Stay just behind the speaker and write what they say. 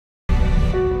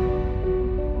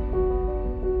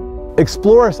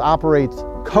ExplorUS operates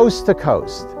coast to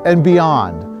coast and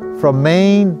beyond, from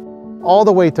Maine all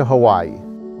the way to Hawaii.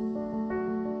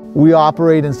 We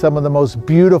operate in some of the most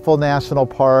beautiful national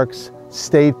parks,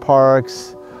 state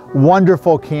parks,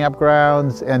 wonderful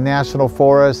campgrounds and national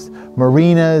forests,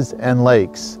 marinas and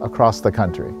lakes across the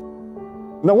country.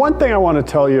 The one thing I want to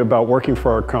tell you about working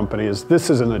for our company is this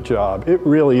isn't a job. It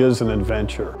really is an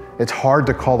adventure. It's hard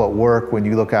to call it work when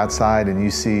you look outside and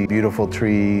you see beautiful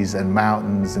trees and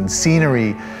mountains and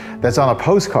scenery that's on a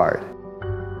postcard.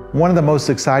 One of the most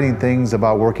exciting things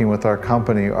about working with our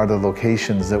company are the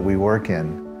locations that we work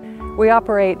in. We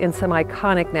operate in some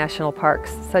iconic national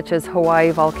parks such as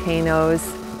Hawai'i Volcanoes,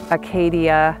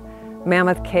 Acadia,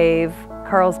 Mammoth Cave,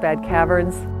 Carlsbad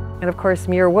Caverns, and of course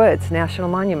Muir Woods National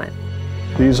Monument.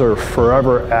 These are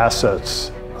forever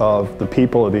assets of the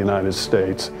people of the United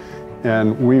States,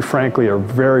 and we frankly are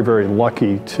very, very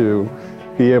lucky to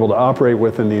be able to operate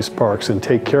within these parks and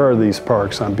take care of these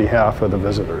parks on behalf of the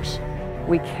visitors.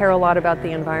 We care a lot about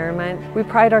the environment. We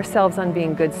pride ourselves on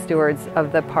being good stewards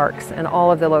of the parks and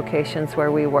all of the locations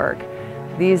where we work.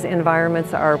 These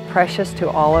environments are precious to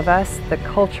all of us. The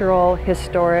cultural,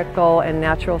 historical, and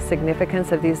natural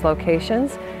significance of these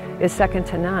locations is second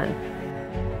to none.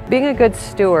 Being a good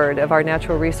steward of our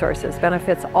natural resources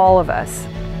benefits all of us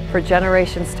for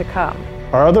generations to come.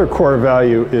 Our other core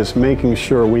value is making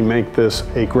sure we make this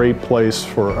a great place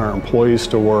for our employees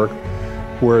to work,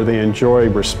 where they enjoy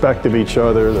respect of each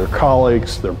other, their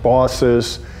colleagues, their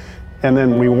bosses, and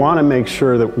then we want to make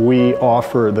sure that we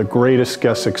offer the greatest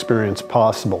guest experience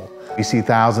possible. We see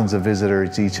thousands of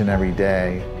visitors each and every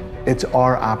day. It's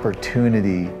our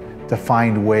opportunity to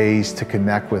find ways to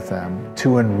connect with them,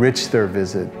 to enrich their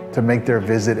visit, to make their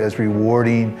visit as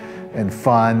rewarding and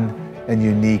fun and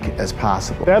unique as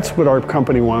possible. That's what our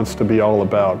company wants to be all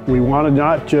about. We want to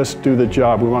not just do the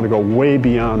job, we want to go way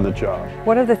beyond the job.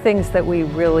 One of the things that we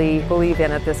really believe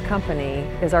in at this company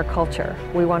is our culture.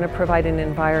 We want to provide an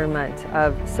environment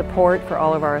of support for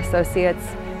all of our associates,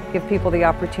 give people the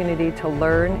opportunity to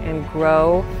learn and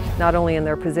grow, not only in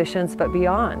their positions, but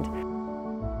beyond.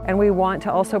 And we want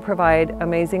to also provide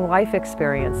amazing life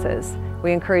experiences.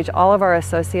 We encourage all of our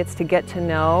associates to get to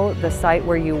know the site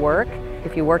where you work.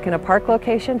 If you work in a park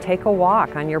location, take a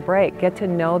walk on your break. Get to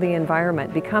know the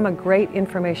environment. Become a great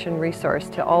information resource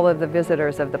to all of the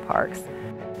visitors of the parks.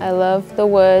 I love the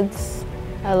woods.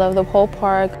 I love the whole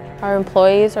park. Our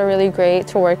employees are really great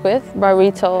to work with. Our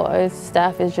retail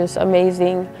staff is just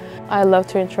amazing. I love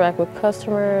to interact with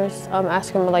customers,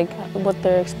 ask them what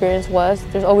their experience was.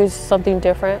 There's always something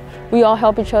different. We all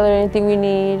help each other, anything we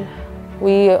need.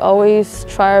 We always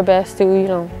try our best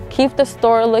to, keep the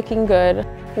store looking good.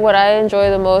 What I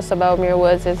enjoy the most about Muir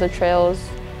Woods is the trails.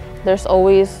 There's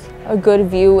always a good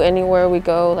view anywhere we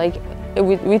go.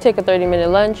 We take a 30-minute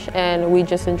lunch and we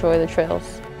just enjoy the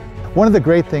trails. One of the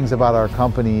great things about our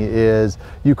company is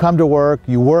you come to work,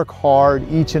 you work hard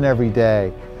each and every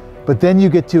day, but then you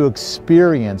get to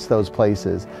experience those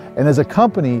places. And as a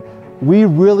company, we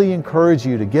really encourage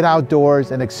you to get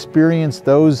outdoors and experience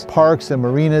those parks and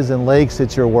marinas and lakes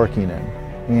that you're working in.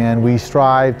 And we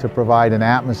strive to provide an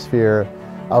atmosphere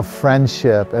of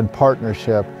friendship and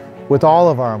partnership with all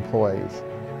of our employees.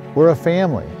 We're a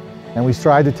family, and we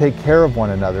strive to take care of one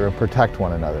another and protect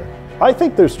one another. I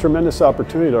think there's tremendous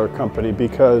opportunity at our company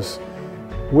because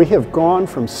we have gone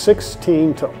from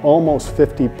 16 to almost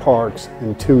 50 parks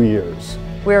in 2 years.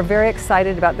 We are very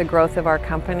excited about the growth of our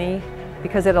company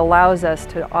because it allows us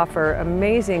to offer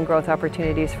amazing growth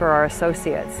opportunities for our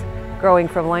associates, growing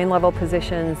from line-level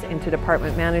positions into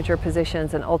department manager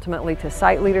positions and ultimately to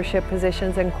site leadership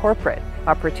positions and corporate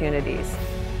opportunities.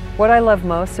 What I love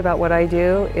most about what I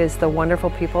do is the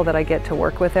wonderful people that I get to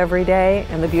work with every day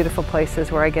and the beautiful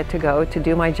places where I get to go to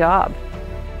do my job.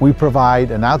 We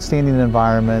provide an outstanding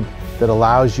environment that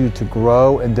allows you to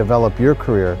grow and develop your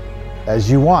career as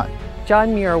you want.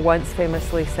 John Muir once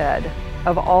famously said,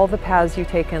 "Of all the paths you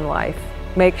take in life,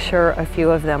 make sure a few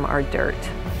of them are dirt."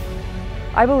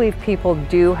 I believe people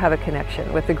do have a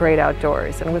connection with the great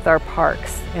outdoors and with our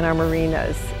parks and our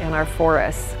marinas and our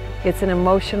forests. It's an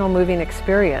emotional, moving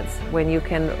experience when you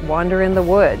can wander in the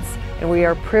woods, and we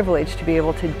are privileged to be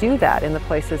able to do that in the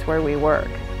places where we work.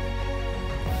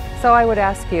 So I would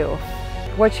ask you,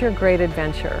 what's your great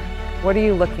adventure? What are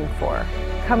you looking for?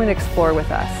 Come and explore with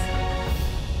us.